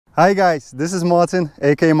Hi guys, this is Martin,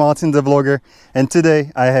 aka MartinTheVlogger, and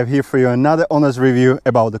today I have here for you another honest review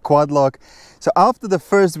about the QuadLock. So after the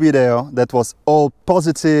first video that was all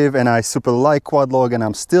positive and I super like QuadLock and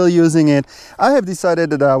I'm still using it, I have decided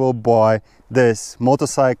that I will buy this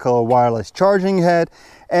motorcycle wireless charging head.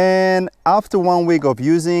 And after 1 week of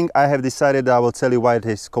using, I have decided that I will tell you why it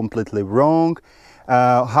is completely wrong,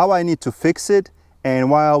 how I need to fix it,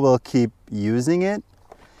 and why I will keep using it.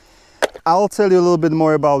 I'll tell you a little bit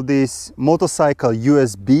more about this motorcycle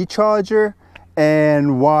USB charger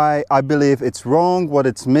and why I believe it's wrong, what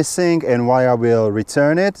it's missing, and why I will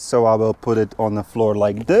return it. So I will put it on the floor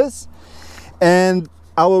like this. And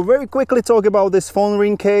I will very quickly talk about this phone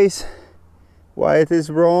ring case, why it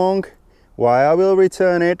is wrong, why I will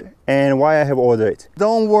return it, and why I have ordered it.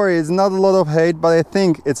 Don't worry, it's not a lot of hate, but I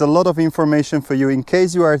think it's a lot of information for you in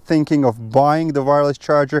case you are thinking of buying the wireless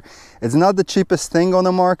charger. It's not the cheapest thing on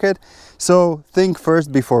the market, so think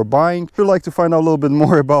first before buying. If you'd like to find out a little bit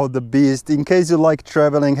more about the beast, in case you like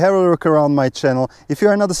traveling, have a look around my channel. If you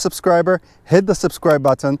are not a subscriber, hit the subscribe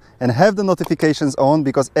button and have the notifications on,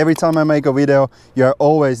 because every time I make a video, you are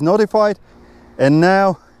always notified. And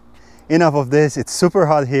now, enough of this, it's super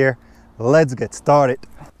hot here. Let's get started.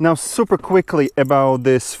 Now, super quickly about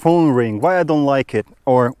this phone ring, why I don't like it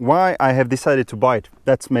or why I have decided to buy it.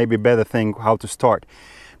 That's maybe a better thing how to start.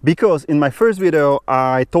 Because in my first video,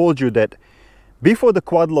 I told you that before the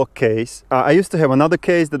QuadLock case, I used to have another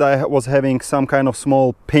case that I was having some kind of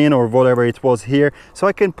small pin or whatever it was here. So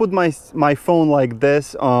I can put my phone like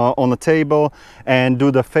this on a table and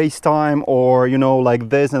do the FaceTime or, you know, like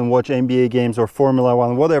this and watch NBA games or Formula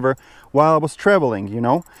 1, whatever, while I was traveling, you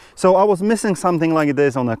know. So I was missing something like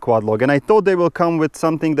this on a QuadLock, and I thought they will come with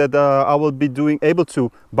something that I will be able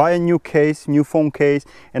to buy a new case, new phone case,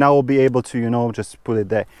 and I will be able to, you know, just put it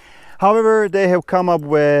there. However, they have come up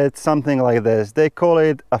with something like this. They call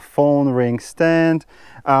it a phone ring stand.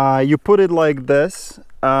 You put it like this.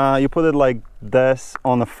 You put it like this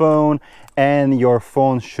on the phone, and your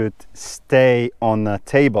phone should stay on the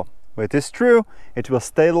table. It is true, it will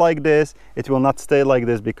stay like this. It will not stay like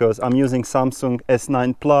this because I'm using Samsung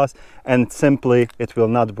S9 Plus, and simply it will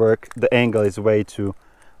not work. The angle is way too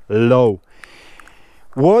low.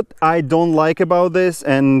 What I don't like about this,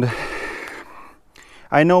 and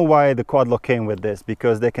I know why the QuadLock came with this,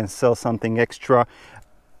 because they can sell something extra.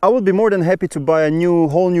 I would be more than happy to buy a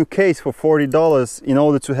whole new case for $40 in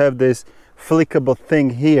order to have this flickable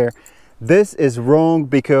thing here. This is wrong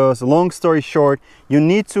because, long story short, you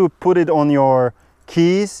need to put it on your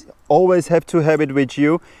keys. Always have to have it with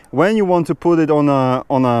you. When you want to put it on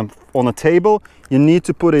a table, you need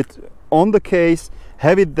to put it on the case,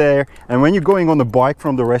 have it there. And when you're going on the bike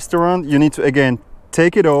from the restaurant, you need to again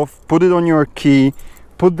take it off, put it on your key,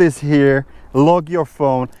 put this here, lock your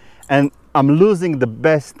phone. And I'm losing the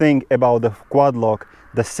best thing about the QuadLock,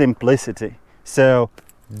 the simplicity. So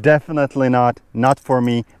definitely not for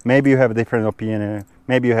me. Maybe you have a different opinion,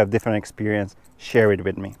 maybe you have different experience, share it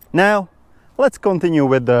with me. Now let's continue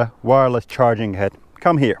with the wireless charging head.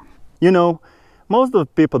 Come here. You know, most of the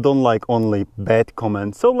people don't like only bad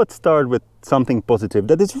comments, so let's start with something positive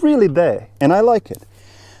that is really there, and I like it.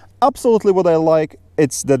 Absolutely what I like,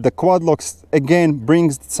 it's that the QuadLock again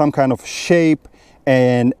brings some kind of shape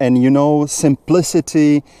and you know,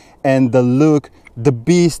 simplicity and the look. The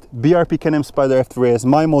beast BRP Can-Am Spyder F3S,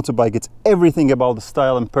 my motorbike, it's everything about the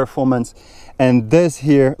style and performance, and this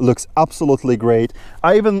here looks absolutely great.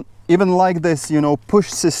 I even like this, you know, push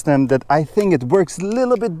system that I think it works a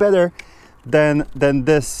little bit better than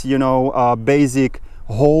this, you know, basic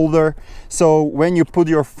holder. So when you put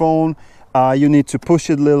your phone, you need to push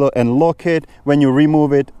it a little and lock it. When you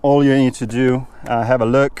remove it, all you need to do, have a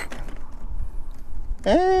look.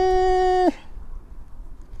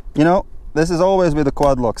 You know, this is always with the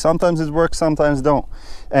QuadLock. Sometimes it works, sometimes don't.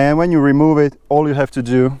 And when you remove it, all you have to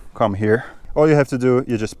do, come here. All you have to do,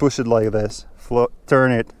 you just push it like this,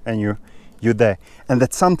 turn it, and you're there. And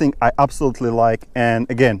that's something I absolutely like. And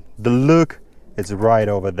again, the look is right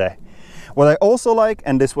over there. What I also like,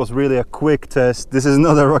 and this was really a quick test, this is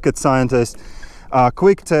not a rocket scientist,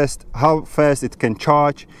 quick test how fast it can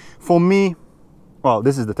charge. For me, well,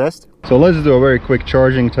 this is the test. So let's do a very quick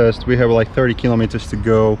charging test. We have like 30 kilometers to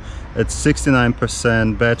go. It's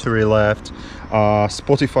 69% battery left.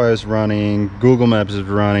 Spotify is running, Google Maps is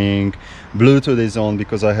running, Bluetooth is on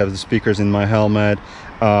because I have the speakers in my helmet,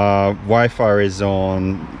 Wi-Fi is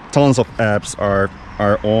on, tons of apps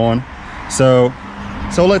are on. So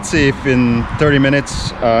let's see if in 30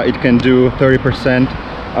 minutes it can do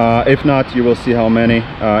 30%. If not, you will see how many.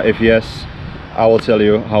 If yes, I will tell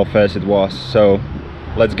you how fast it was. So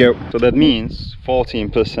let's go. So that means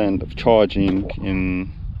 14% of charging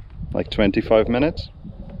in like 25 minutes.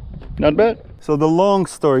 Not bad. So the long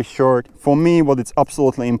story short, for me what is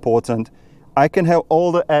absolutely important, I can have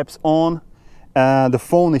all the apps on, the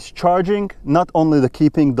phone is charging, not only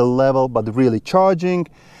keeping the level but really charging.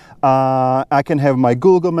 I can have my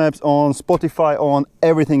Google Maps on, Spotify on,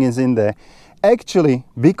 everything is in there. Actually,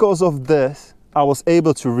 because of this, I was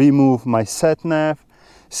able to remove my sat nav.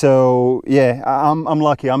 So yeah, I'm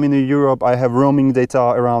lucky. I'm in Europe. I have roaming data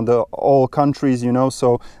around all countries, you know,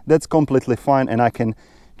 so that's completely fine, and I can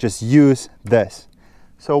just use this.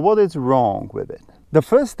 So what is wrong with it? The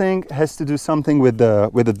first thing has to do something with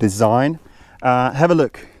the design. Have a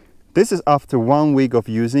look. This is after 1 week of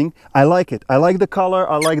using. I like it. I like the color,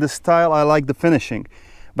 I like the style, I like the finishing.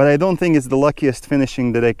 But I don't think it's the luckiest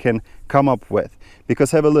finishing that I can come up with.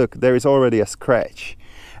 Because have a look, there is already a scratch.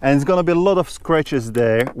 And it's gonna be a lot of scratches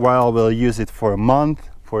there while we'll use it for a month,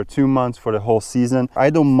 for 2 months, for the whole season. I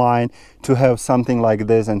don't mind to have something like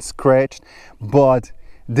this and scratched, but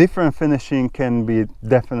different finishing can be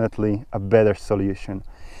definitely a better solution.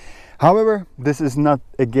 However, this is not,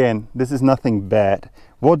 again, this is nothing bad.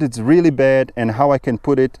 What is really bad and how I can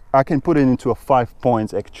put it into a 5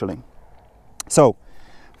 points actually. So,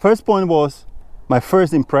 first point was, my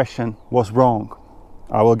first impression was wrong.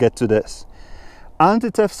 I will get to this.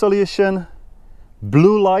 Anti-theft solution,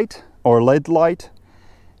 blue light or LED light,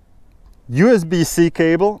 USB-C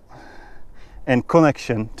cable, and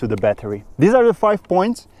connection to the battery. These are the 5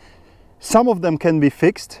 points. Some of them can be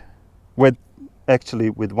fixed with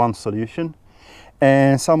one solution,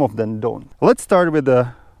 and some of them don't. Let's start with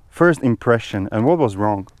the first impression and what was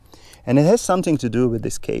wrong. And it has something to do with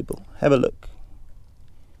this cable. Have a look.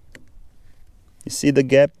 You see the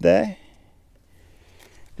gap there?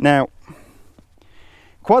 Now,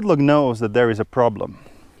 QuadLock knows that there is a problem.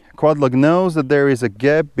 QuadLock knows that there is a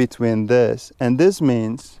gap between this, and this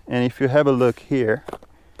means, and if you have a look here,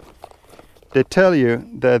 they tell you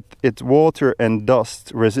that it's water and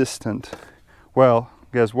dust resistant. Well,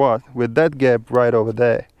 guess what? With that gap right over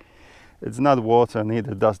there, it's not water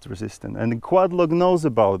neither dust resistant, and QuadLock knows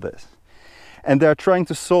about this, and they're trying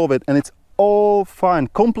to solve it, and it's all fine,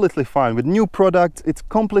 completely fine. With new products, it's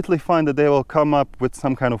completely fine that they will come up with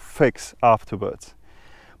some kind of fix afterwards.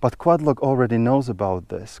 But QuadLock already knows about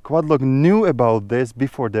this. QuadLock knew about this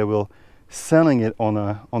before they were selling it on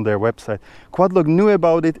their website. QuadLock knew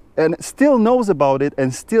about it and still knows about it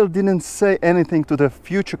and still didn't say anything to the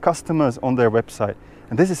future customers on their website.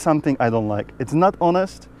 And this is something I don't like. It's not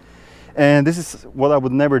honest. And this is what I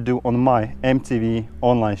would never do on my MTV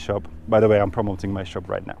online shop. By the way, I'm promoting my shop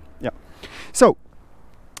right now. Yeah. So,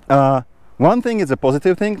 one thing is a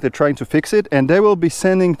positive thing, they're trying to fix it, and they will be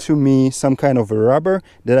sending to me some kind of a rubber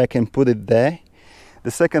that I can put it there. The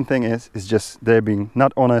second thing is just they're being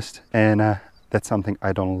not honest, and that's something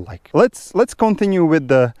I don't like. Let's continue with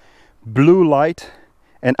the blue light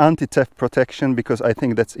and anti-theft protection, because I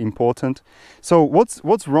think that's important. So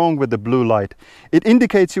what's wrong with the blue light? It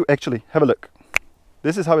indicates you, actually, have a look.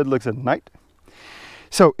 This is how it looks at night.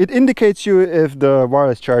 So it indicates you if the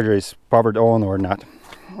wireless charger is powered on or not.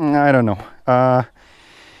 I don't know.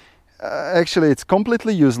 Actually, it's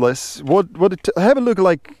completely useless. Have a look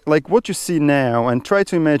like what you see now, and try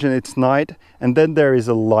to imagine it's night, and then there is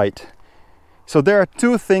a light. So there are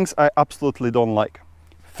two things I absolutely don't like.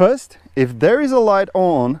 First, if there is a light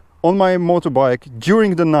on my motorbike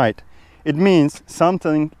during the night, it means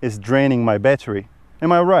something is draining my battery.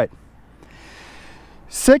 Am I right?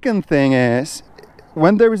 Second thing is,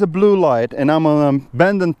 when there is a blue light and I'm on an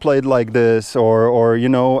abandoned place like this, or you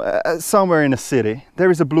know, somewhere in a city, there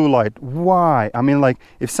is a blue light. Why? I mean, like,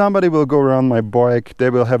 if somebody will go around my bike, they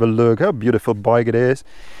will have a look, how beautiful bike it is.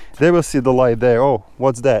 They will see the light there. Oh,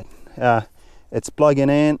 what's that? It's plugging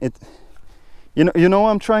in. You know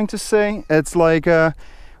what I'm trying to say? It's like,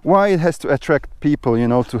 why it has to attract people, you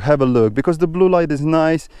know, to have a look, because the blue light is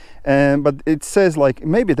nice, but it says like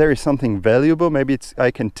maybe there is something valuable, maybe I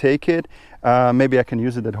can take it, maybe I can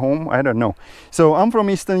use it at home, I don't know. So I'm from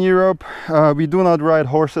Eastern Europe, we do not ride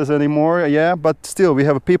horses anymore, yeah, but still we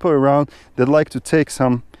have people around that like to take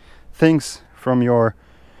some things from your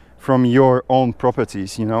own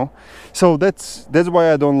properties, you know. So that's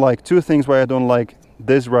why I don't like, two things why I don't like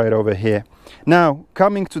this right over here. Now,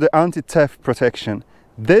 coming to the anti-theft protection,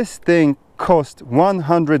 this thing cost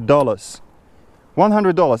 $100.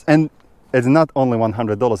 $100, and it's not only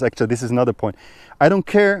 $100. Actually, this is another point. I don't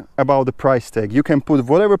care about the price tag. You can put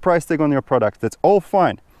whatever price tag on your product. That's all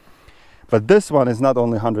fine. But this one is not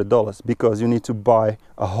only $100, because you need to buy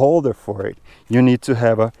a holder for it. You need to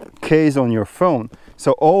have a case on your phone.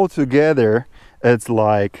 So altogether, it's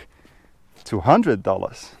like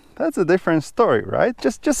 $200. That's a different story, right?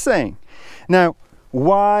 Just saying. Now,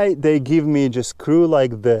 why they give me just screw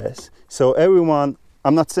like this. So everyone,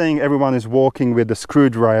 I'm not saying everyone is walking with a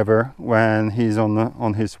screwdriver when he's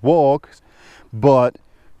on his walks, but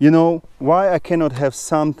you know, why I cannot have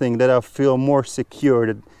something that I feel more secure,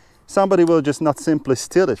 that somebody will just not simply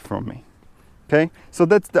steal it from me. Okay, so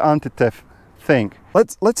that's the anti-theft thing.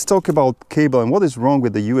 Let's talk about cable and what is wrong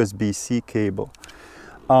with the USB-C cable.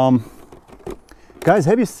 Guys,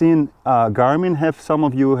 have you seen Garmin? Have some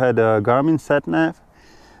of you had a Garmin sat-nav?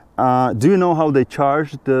 Do you know how they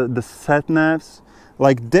charge the sat-navs?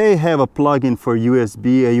 Like, they have a plug-in for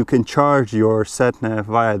USB and you can charge your sat-nav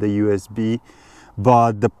via the USB,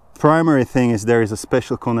 but the primary thing is there is a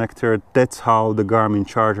special connector. That's how the Garmin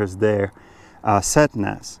charges their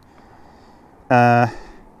sat-navs.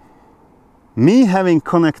 Me having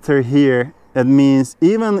connector here, that means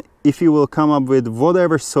even if you will come up with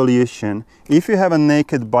whatever solution, if you have a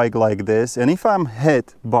naked bike like this, and if I'm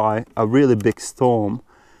hit by a really big storm,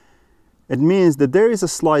 it means that there is a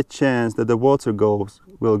slight chance that the water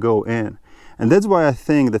will go in. And that's why I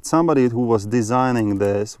think that somebody who was designing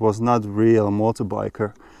this was not real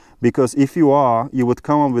motorbiker. Because if you are, you would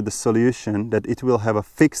come up with the solution that it will have a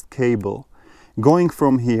fixed cable going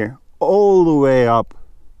from here all the way up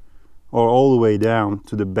or all the way down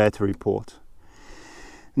to the battery port.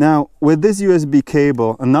 Now, with this USB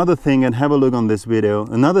cable, another thing, and have a look on this video,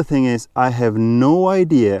 another thing is I have no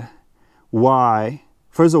idea why.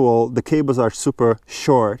 First of all, the cables are super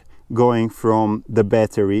short going from the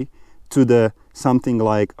battery to the something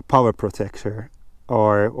like a power protector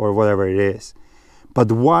or whatever it is.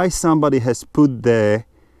 But why somebody has put there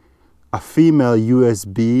a female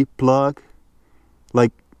USB plug?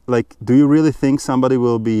 Like, do you really think somebody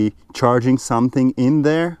will be charging something in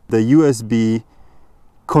there? The USB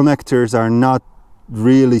connectors are not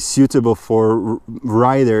really suitable for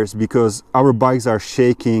riders because our bikes are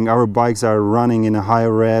shaking, our bikes are running in a high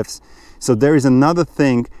revs. So there is another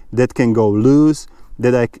thing that can go loose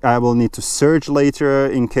that I will need to search later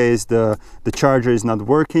in case the charger is not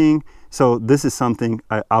working. So this is something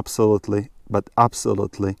I absolutely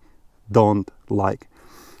don't like.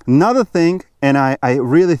 Another thing, and I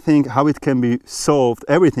really think how it can be solved,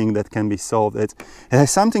 everything that can be solved, it has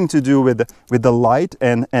something to do with the light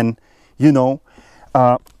and you know,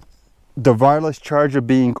 the wireless charger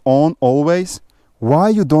being on always. Why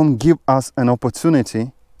you don't give us an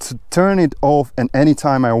opportunity to turn it off at any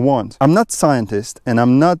time I want? I'm not a scientist and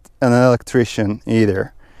I'm not an electrician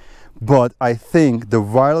either, but I think the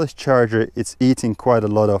wireless charger is eating quite a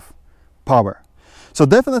lot of power. So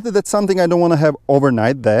definitely that's something I don't want to have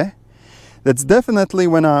overnight there. That's definitely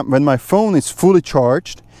when my phone is fully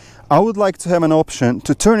charged, I would like to have an option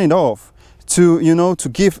to turn it off, to, you know, to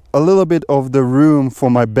give a little bit of the room for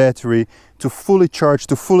my battery to fully charge,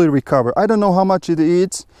 to fully recover. I don't know how much it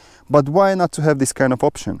eats, but why not to have this kind of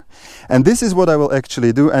option? And this is what I will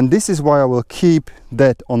actually do, and this is why I will keep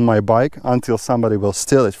that on my bike until somebody will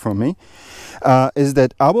steal it from me, is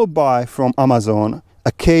that I will buy from Amazon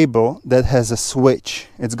a cable that has a switch.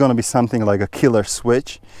 It's gonna be something like a killer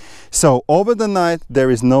switch. So over the night there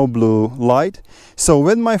is no blue light. So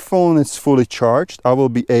when my phone is fully charged, I will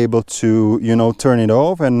be able to, you know, turn it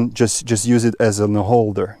off and just use it as a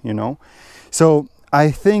holder, you know. So I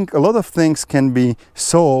think a lot of things can be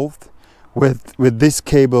solved with this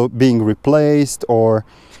cable being replaced or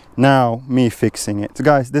now me fixing it. So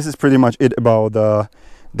guys, this is pretty much it about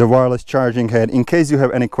the wireless charging head. In case you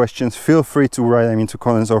have any questions, feel free to write them into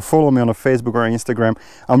comments or follow me on Facebook or Instagram.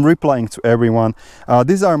 I'm replying to everyone.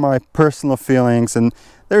 These are my personal feelings, and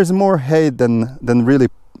there's more hate than really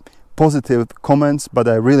positive comments, but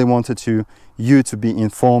I really wanted you to be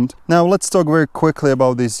informed. Now let's talk very quickly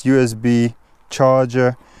about this USB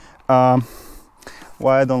charger.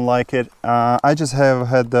 Why I don't like it. I just have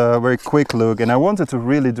had a very quick look and I wanted to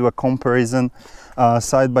really do a comparison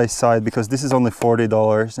side by side, because this is only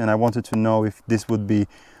 $40 and I wanted to know if this would be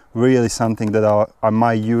really something that I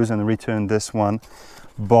might use and return this one,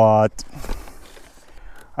 but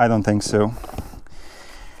I don't think so.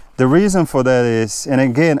 The reason for that is, and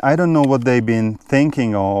again, I don't know what they've been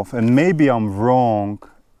thinking of, and maybe I'm wrong.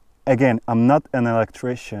 Again, I'm not an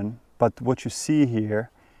electrician, but what you see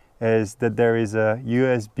here is that there is a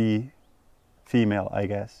USB female, I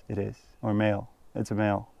guess it is, or male. It's a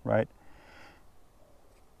male, right?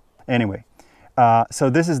 Anyway,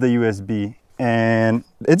 so this is the USB, and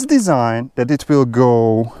it's designed that it will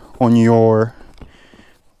go on your,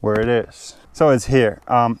 where it is. So it's here.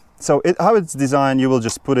 So how it's designed, you will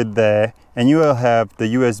just put it there and you will have the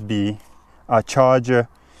USB charger.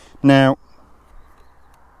 Now,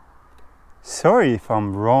 sorry if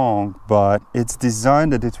I'm wrong, but it's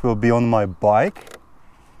designed that it will be on my bike.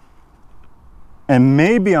 And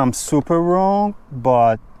maybe I'm super wrong,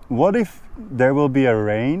 but what if there will be a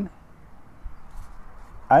rain?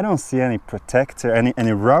 I don't see any protector,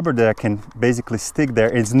 any rubber that I can basically stick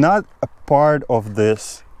there. It's not a part of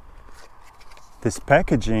this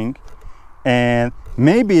packaging, and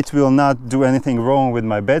maybe it will not do anything wrong with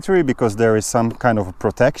my battery because there is some kind of a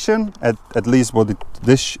protection, at least what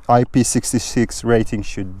this IP66 rating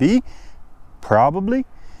should be, probably.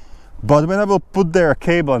 But when I will put there a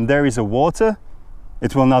cable and there is a water,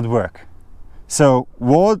 it will not work. So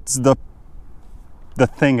what's the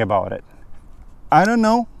thing about it? I don't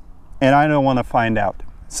know, and I don't want to find out.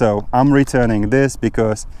 So I'm returning this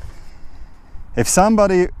because if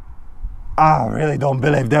somebody, I really don't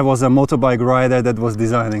believe there was a motorbike rider that was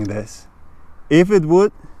designing this. If it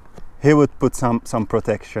would, he would put some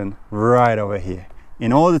protection right over here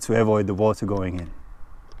in order to avoid the water going in.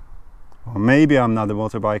 Or maybe I'm not a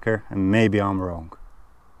motorbiker and maybe I'm wrong.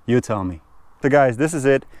 You tell me. So guys, this is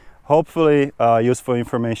it. Hopefully useful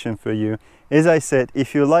information for you. As I said,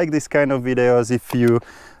 if you like this kind of videos, if you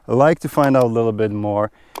like to find out a little bit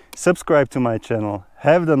more, subscribe to my channel,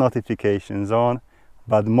 have the notifications on,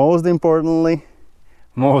 but most importantly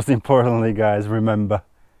guys, remember,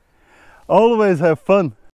 always have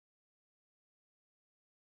fun.